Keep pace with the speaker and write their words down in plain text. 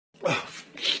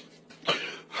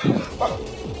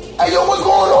Hey, yo, what's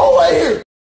going on right here?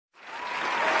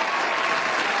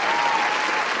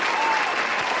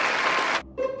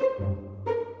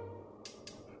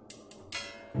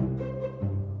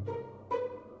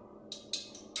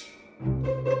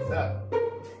 What's up?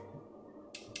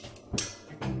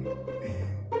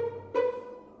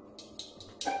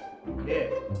 Yeah.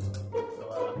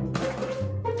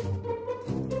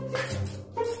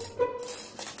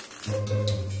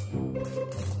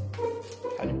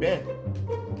 How you been?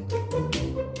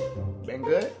 Been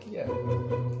good? Yeah.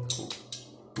 Cool.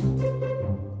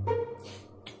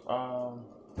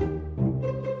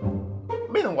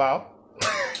 Been a while.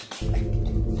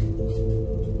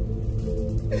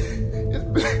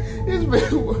 It's been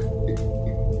a while.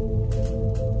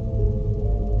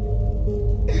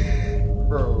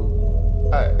 Bro,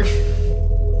 I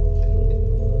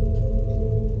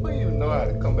don't even know how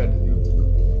to come back to YouTube.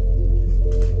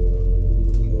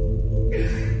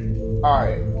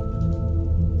 Alright.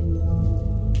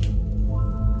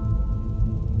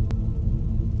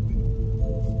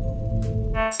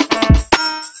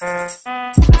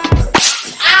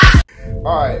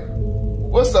 Alright.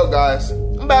 What's up, guys?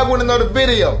 I'm back with another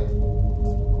video.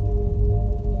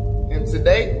 And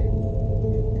today,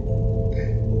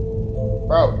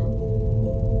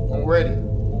 bro, I'm ready.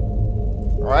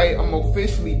 Alright, I'm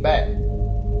officially back.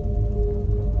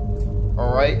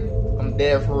 Alright, I'm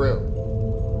dead for real.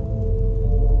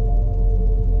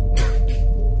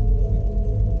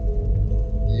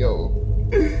 Yo,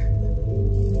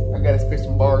 I gotta spit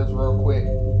some bars real quick.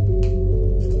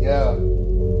 Yeah.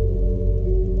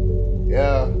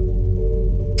 Yeah.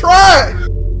 Try!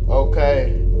 Okay.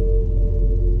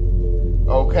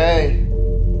 Okay.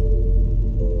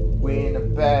 We in the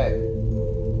back.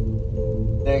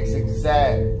 Next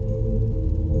exact.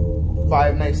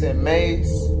 5 Nights at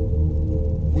Maze.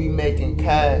 We making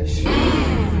cash.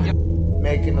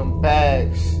 Making them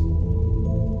bags.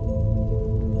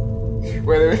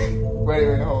 Wait a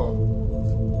minute, hold on.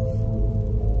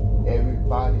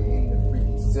 Everybody in the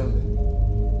freaking ceiling.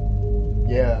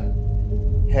 Yeah.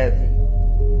 Heaven.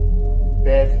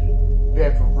 Bevan.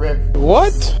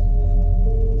 What?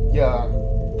 Yeah.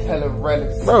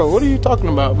 Telerelics. Bro, what are you talking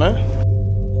about, man?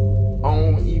 I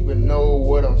don't even know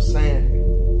what I'm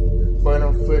saying. But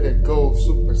I'm for the go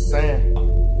Super Saiyan.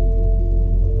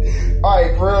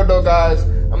 Alright, for real though, guys,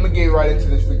 I'm gonna get right into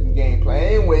this freaking gameplay.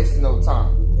 I ain't wasting no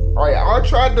time. Alright, I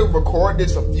tried to record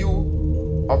this a few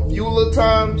little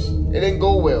times. It didn't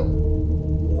go well.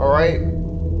 Alright?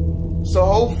 So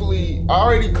hopefully, I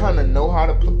already kind of know how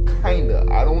to play. Kinda.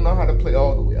 I don't know how to play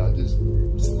all the way. I just a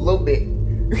little bit.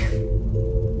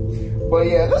 But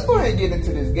yeah, let's go ahead and get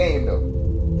into this game though.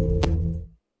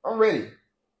 I'm ready.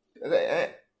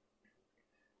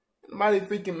 Nobody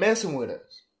freaking messing with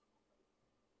us.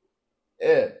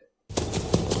 Yeah.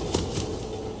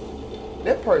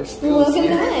 That part's still Welcome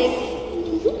back.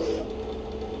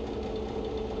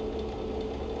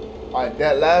 Alright,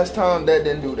 that last time that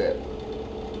didn't do that.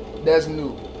 That's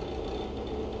new.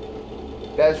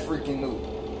 That's freaking new.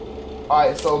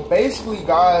 Alright, so basically,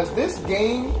 guys, this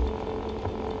game.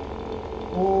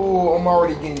 Ooh, I'm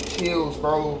already getting chills,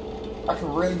 bro. I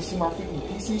can really see my freaking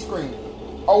PC screen.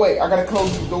 Oh, wait, I gotta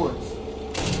close these doors.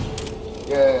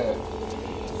 Yeah.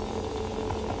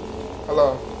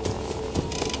 Hello.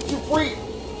 You freak.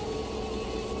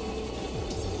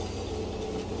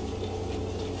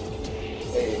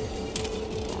 Hey.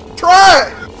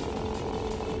 Try!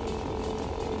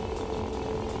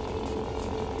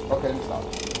 Okay, let me stop.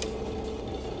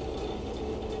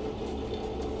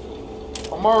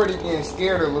 I'm already getting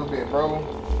scared a little bit, bro.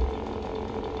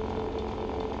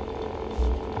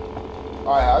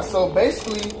 Alright, so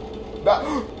basically,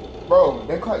 bro,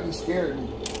 that caught you scared me.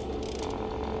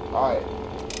 Alright.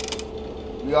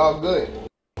 We all good.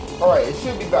 Alright, it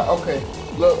should be back. Okay,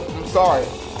 look, I'm sorry.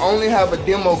 I only have a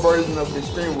demo version of the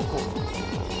screen recorder.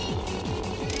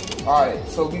 Alright,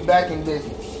 so we back in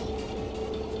business.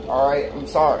 Alright, I'm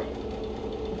sorry.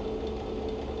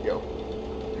 Yo.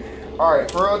 Alright,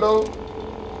 for real though.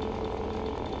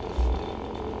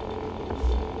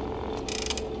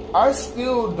 I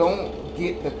still don't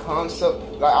get the concept.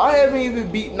 Like, I haven't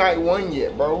even beat night 1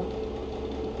 yet, bro.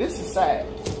 This is sad.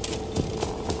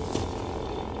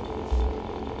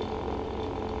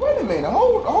 Wait a minute,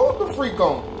 hold the freak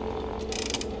on.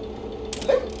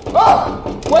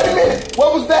 Wait a minute,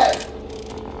 what was that?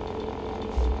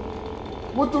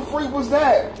 What the freak was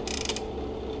that?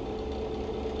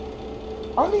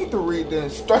 I need to read the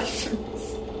instructions.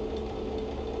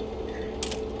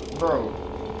 Bro.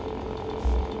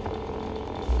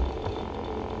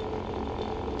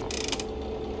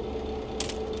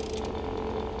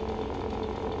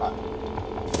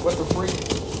 What the freak?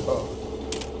 Oh.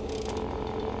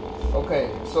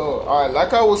 Okay, so, alright,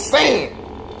 like I was saying,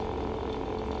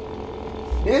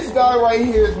 this guy right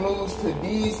here is moves to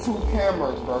these two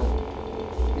cameras, bro.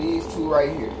 These two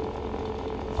right here.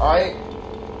 Alright?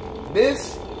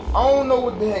 This, I don't know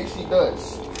what the heck she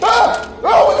does. Ah!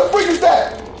 Oh, what the freak is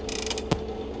that?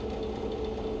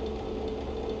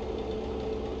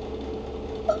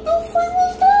 What the freak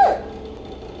was that?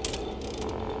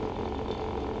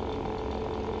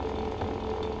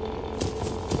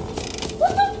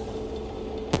 What the?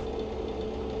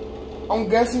 I'm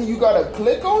guessing you gotta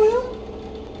click on him?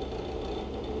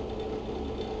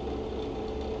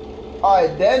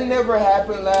 Alright, that never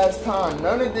happened last time.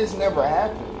 None of this never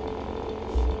happened.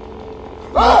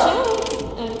 Watch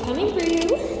out! I'm coming for you.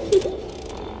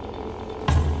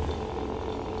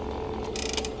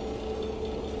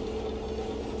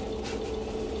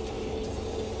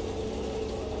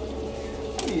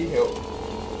 I need help.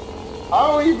 I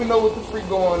don't even know what the freak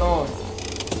going on.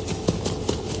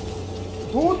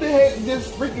 Who the heck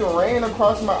just freaking ran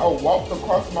across my, or walked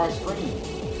across my screen?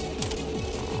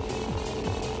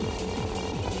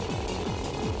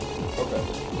 Okay.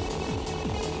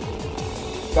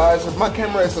 Guys, if my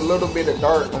camera is a little bit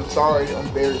dark, I'm sorry. I'm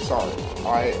very sorry.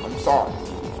 Alright, I'm sorry.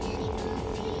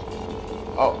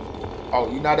 Oh,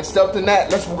 you're not accepting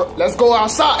that. Let's go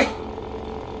outside.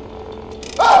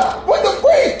 Ah! What the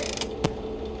freak?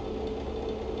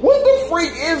 What the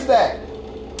freak is that?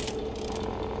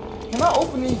 Can I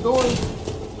open these doors?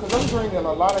 Because I'm draining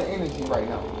a lot of energy right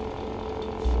now.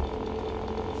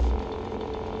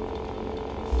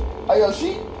 Oh, yo,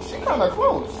 she kind of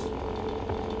close.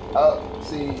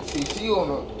 See, she on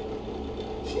a,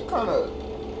 she kind of,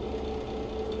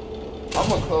 I'm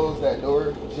going to close that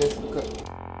door just because.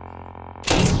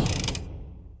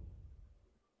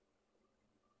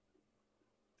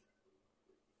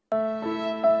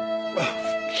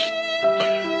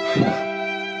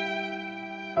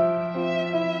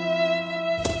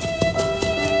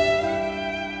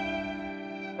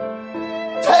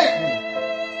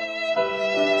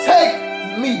 Take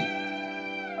me.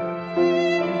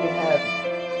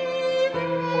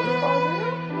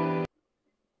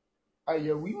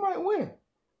 Yeah, we might win.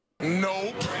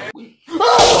 No.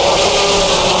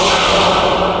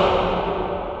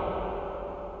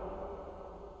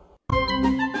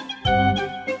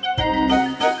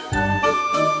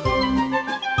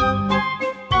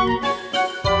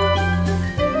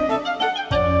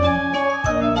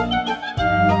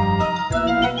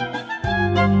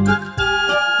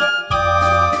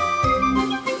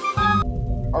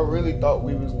 I really thought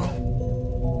we was going.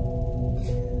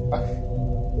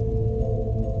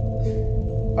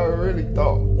 I really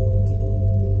thought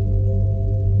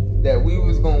that we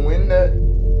was gonna win that.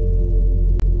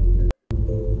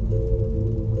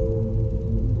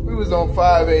 We was on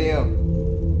 5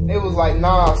 a.m. It was like,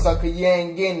 nah, sucker, you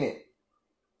ain't getting it.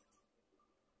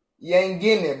 You ain't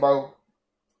getting it, bro.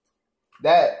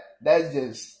 That's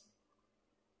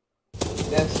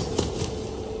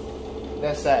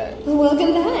sad.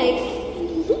 Welcome back.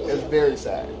 It's very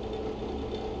sad.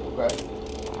 Okay?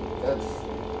 That's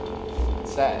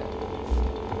sad.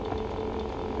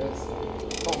 That's,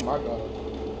 oh my God.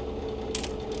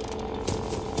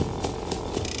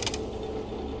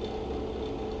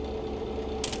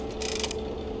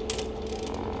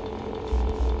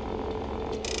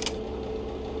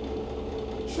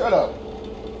 Shut up.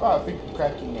 Oh, I think you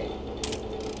cracked your neck.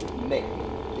 Neck.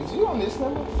 Is you on this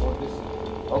number or this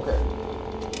number? Okay.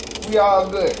 We all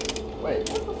good. Wait,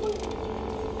 what the fuck?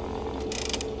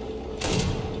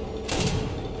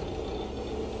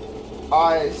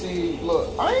 Alright, see, look,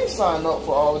 I ain't signed up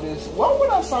for all this. Why would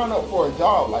I sign up for a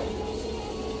job like this?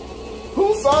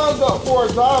 Who signs up for a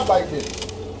job like this?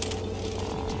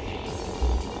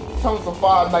 Comes for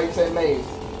 5 nights at Maze.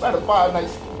 Better 5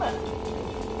 nights. Man,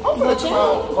 I'm finna Watch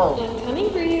out! bro. I'm coming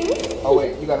for you. Oh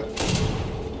wait, you gotta.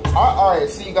 Alright,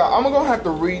 see, you guys, I'm gonna have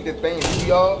to read the thing to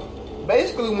y'all.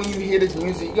 Basically, when you hear this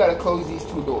music, you gotta close these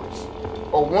 2 doors,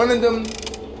 or one of them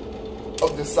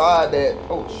of the side that,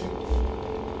 oh shoot,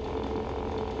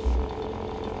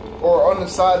 or on the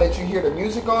side that you hear the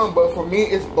music on. But for me,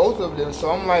 it's both of them. So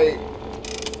I'm like,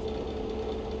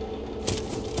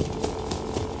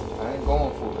 I ain't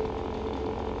going for it.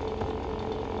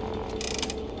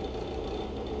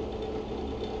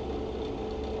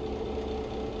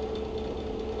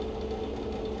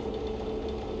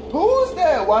 Who's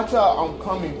that? Watch out, I'm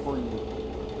coming for you.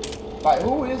 Like,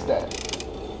 who is that?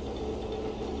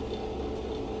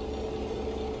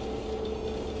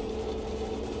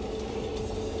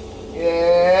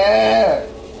 Yeah.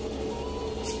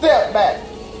 Step back.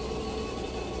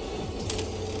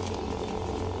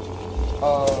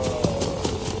 What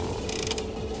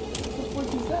the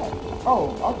freak is that?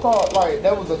 Oh, I thought like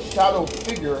that was a shadow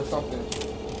figure or something.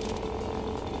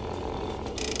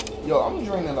 Yo, I'm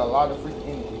draining a lot of freaking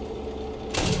energy.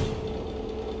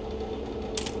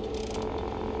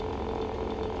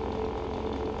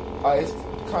 It's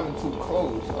kind of too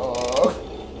close.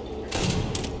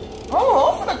 Hold on,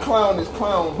 I'm finna clown this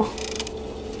clown.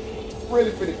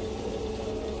 Really pretty.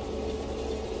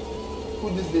 Who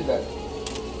just did that?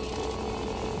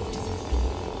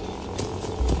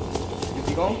 Is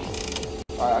he gone?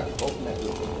 Alright, I can open that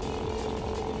door.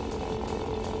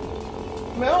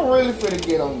 Man, I'm really finna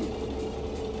get on you.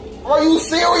 Are you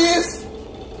serious?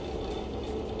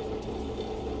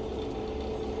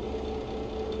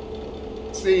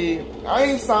 See, I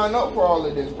ain't signed up for all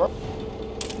of this, bro.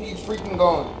 He's freaking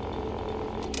gone.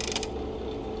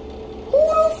 Who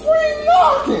the freak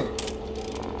knocking?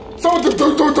 Something do.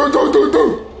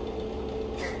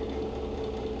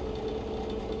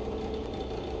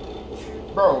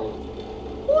 Bro,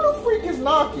 who the freak is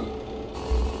knocking?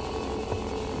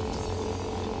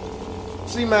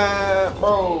 See, man,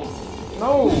 bro,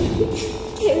 no.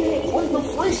 What's the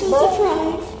freak, bro?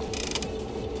 Surprise.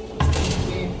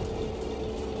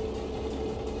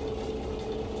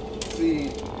 See,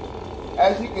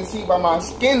 as you can see by my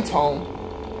skin tone,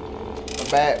 a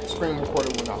bad screen recorder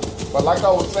went off. But like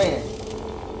I was saying,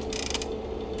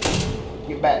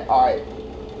 get back, alright.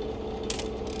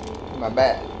 My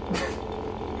bad.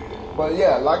 But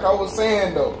yeah, like I was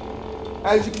saying though,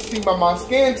 as you can see by my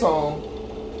skin tone,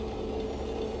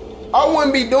 I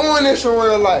wouldn't be doing this in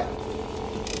real life.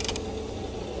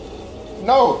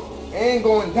 No, it ain't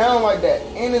going down like that.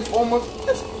 And it's almost,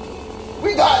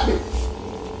 we got this.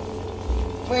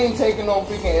 We ain't taking no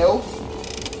freaking else.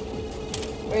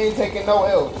 We ain't taking no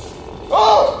else.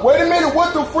 Oh, wait a minute.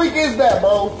 What the freak is that,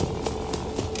 bro?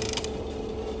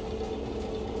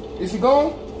 Is he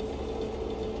gone?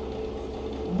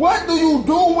 What do you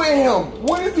do with him?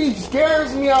 What if he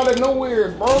scares me out of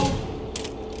nowhere, bro?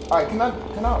 Alright, can I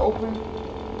open?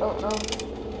 Oh, no.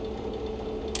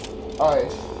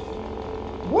 Alright.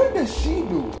 What does she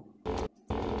do?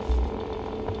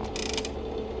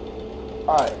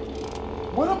 Alright.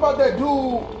 What about that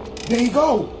dude? There you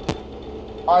go.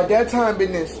 Alright, that time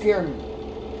didn't scare me.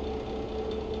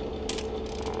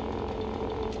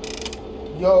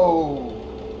 Yo.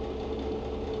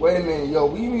 Wait a minute, yo,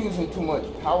 we using too much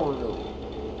power though.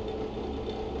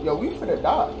 Yo, we finna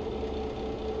die.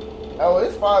 Oh,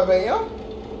 it's 5 a.m.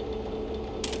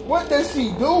 What does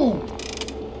she do?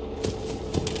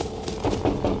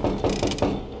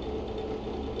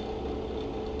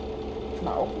 Can I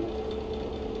open it?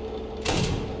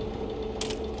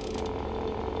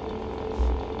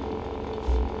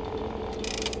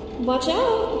 Watch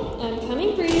out! I'm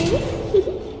coming for you.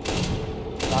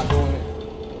 Not doing it.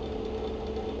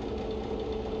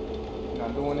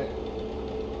 Not doing it.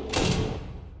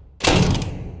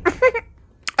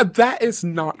 That is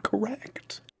not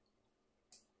correct.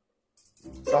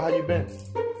 So how you been?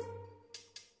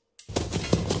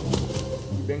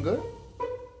 You been good?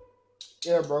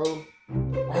 Yeah, bro. I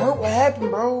heard what happened,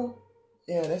 bro.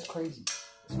 Yeah, that's crazy.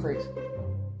 That's crazy.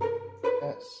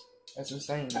 That's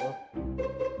insane, bro.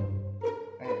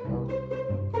 Man, bro.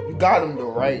 You got him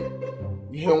though, right?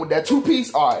 You hit him with that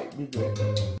 2-piece? Alright, be good.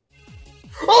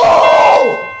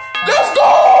 Oh! Let's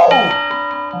go!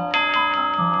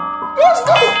 Let's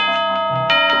go!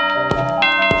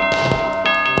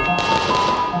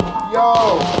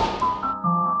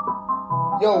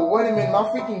 Yo, wait a minute, my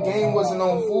freaking game wasn't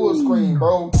on full screen,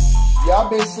 bro. Y'all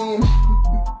been seeing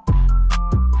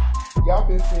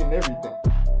everything.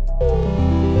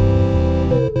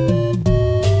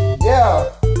 Yeah.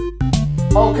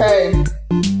 Okay.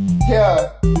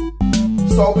 Yeah.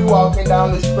 So we walking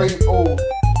down the street, oh,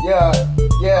 yeah,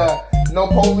 no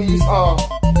police,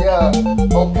 yeah,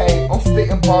 okay, I'm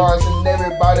spitting bars and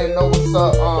everybody know what's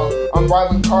up, I'm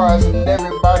driving cars and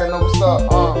everybody know what's up,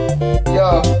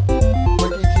 yeah,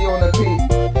 Ricky G on the beat,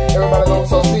 everybody know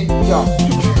what's up, see, yo,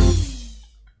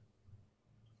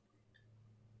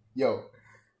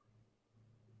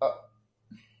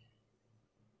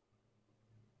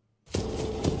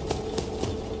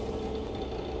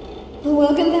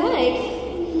 Welcome back.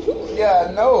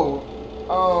 yeah, no,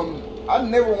 I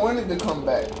never wanted to come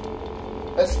back.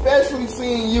 Especially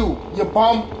seeing you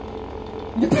bum,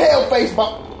 your pale face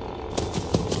bum.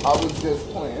 I was just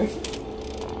playing.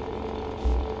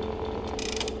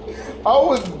 I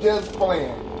was just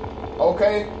playing,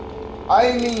 okay? I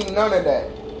didn't mean none of that.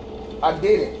 I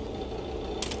didn't.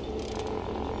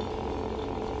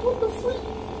 What the freak?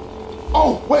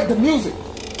 Oh, wait, the music.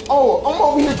 Oh, I'm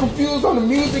over here confused on the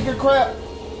music and crap.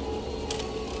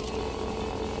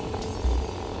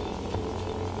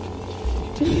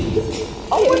 I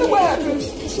wonder what happens.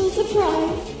 Special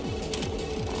surprise.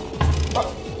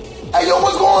 Hey, yo,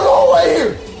 what's going on right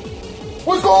here?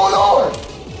 What's going on?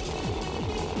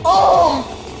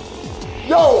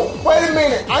 Yo, wait a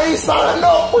minute. I ain't signed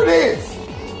up for this.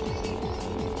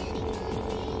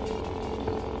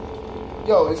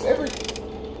 Yo, it's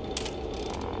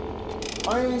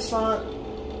I ain't signed.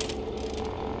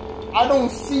 I don't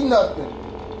see nothing.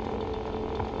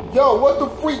 Yo, what the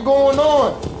freak going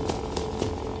on?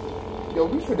 Yo,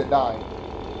 we finna die.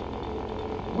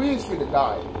 We is finna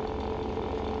die.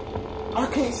 I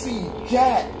can't see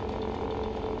Jack.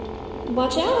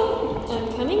 Watch out. I'm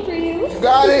coming for you. You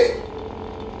got it.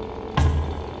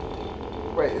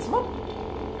 Wait, is my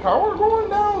power going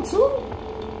down too?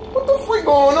 What the freak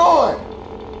going on?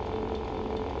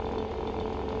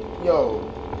 Yo,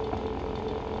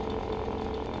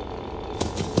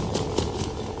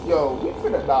 we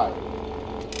finna die.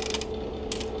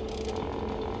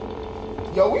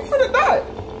 Yo, we finna die.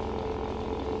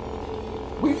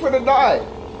 We finna die.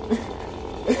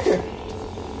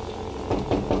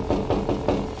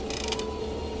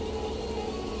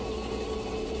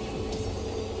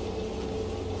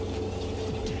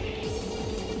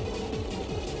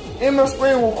 And my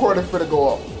screen recorder finna go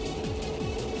off.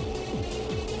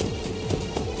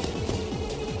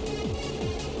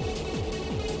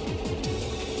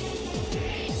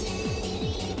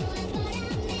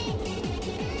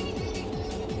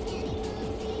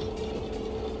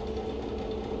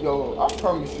 Yo, I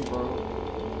promise you, bro.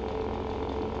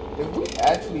 If we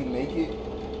actually make it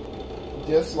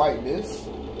just like this,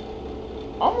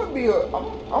 I'm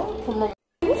gonna promote.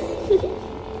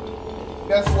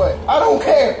 Guess what? I don't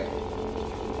care.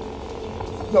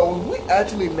 Yo, if we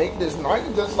actually make this night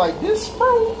just like this,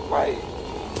 bro, like,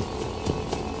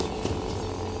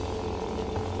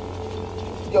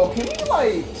 yo, can we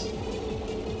like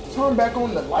turn back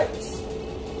on the lights?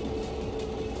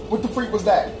 What the freak was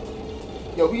that?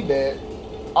 Yo, we dead.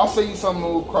 I'll show you something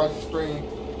move across the screen.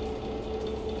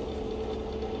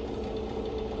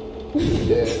 We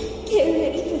dead. Get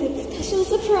ready for the special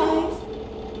surprise.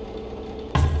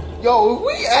 Yo, if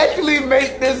we actually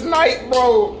make this night,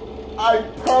 bro, I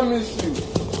promise you.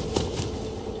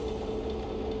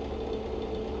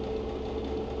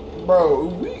 Bro,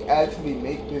 if we actually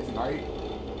make this night,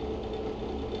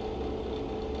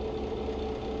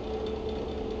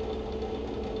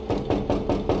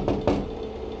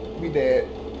 we dead.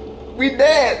 We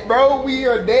dead, bro. We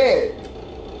are dead.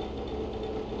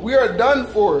 We are done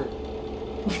for.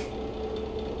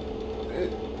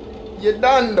 You're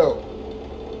done though.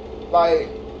 Like,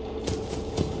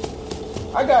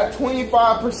 I got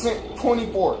 25%,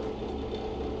 24.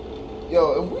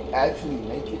 Yo, if we actually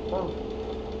make it, bro,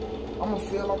 I'm gonna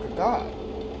feel like a god.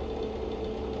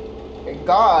 A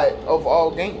god of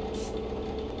all games.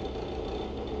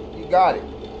 You got it.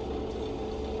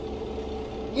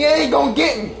 You ain't gonna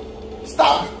get me.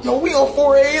 Stop it. Yo, we on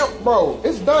 4 a.m. Bro,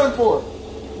 it's done for.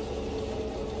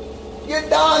 You're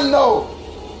done though.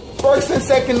 First and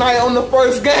second night on the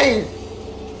first game.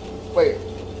 Wait.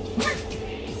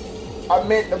 I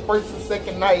meant the first and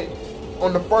second night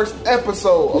on the first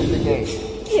episode of the game.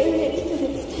 Get ready for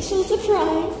the special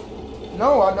surprise.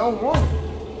 No, I don't want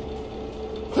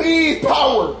it. Please,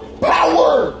 power!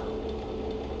 Power!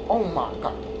 Oh my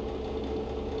god.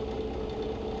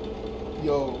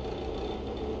 Yo.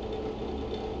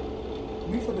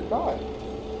 We finna die.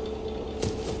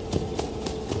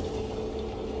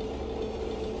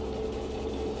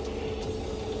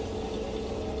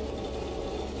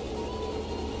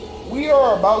 We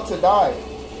are about to die.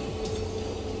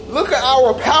 Look at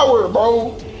our power,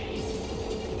 bro.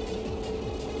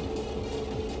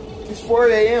 It's 4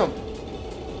 a.m.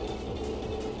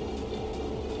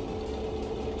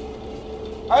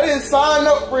 I didn't sign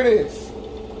up for this.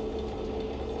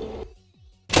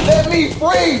 Let me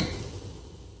free.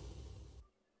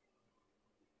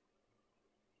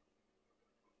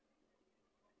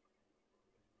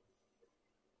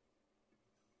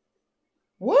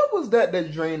 What was that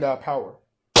drained our power?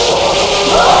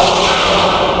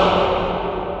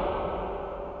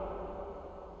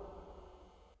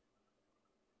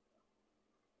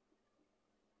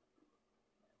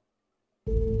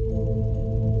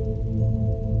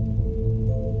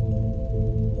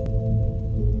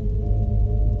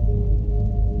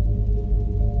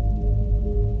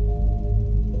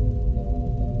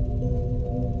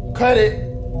 Cut it.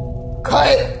 Cut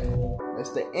it.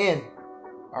 That's the end.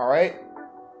 All right.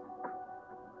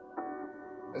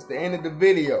 That's the end of the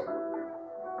video.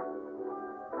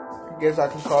 I guess I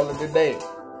can call it a day.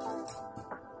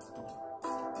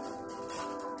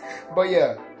 But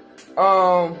yeah.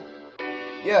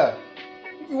 Yeah.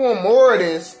 you want more of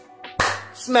this,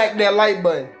 smack that like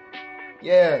button.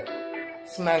 Yeah,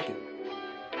 smack it.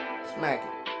 Smack it.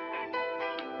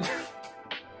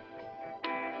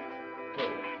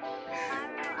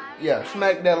 Yeah,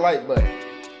 smack that like button.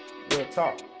 Real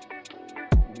talk.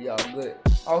 We all good.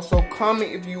 Also,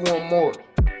 comment if you want more.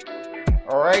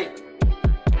 Alright?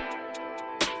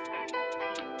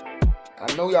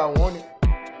 I know y'all want it.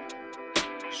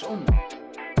 Show me.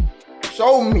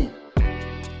 Show me.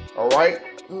 Alright?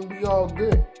 We all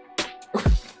good.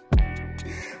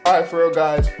 Alright, for real,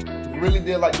 guys. If you really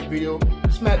did like the video,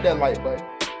 smack that like button.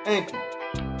 Thank you.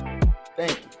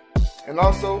 Thank you. And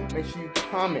also, make sure you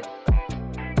comment.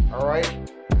 Alright?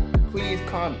 Please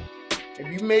comment.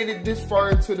 If you made it this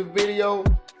far into the video,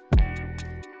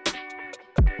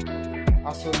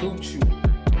 I salute you.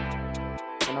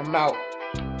 And I'm out.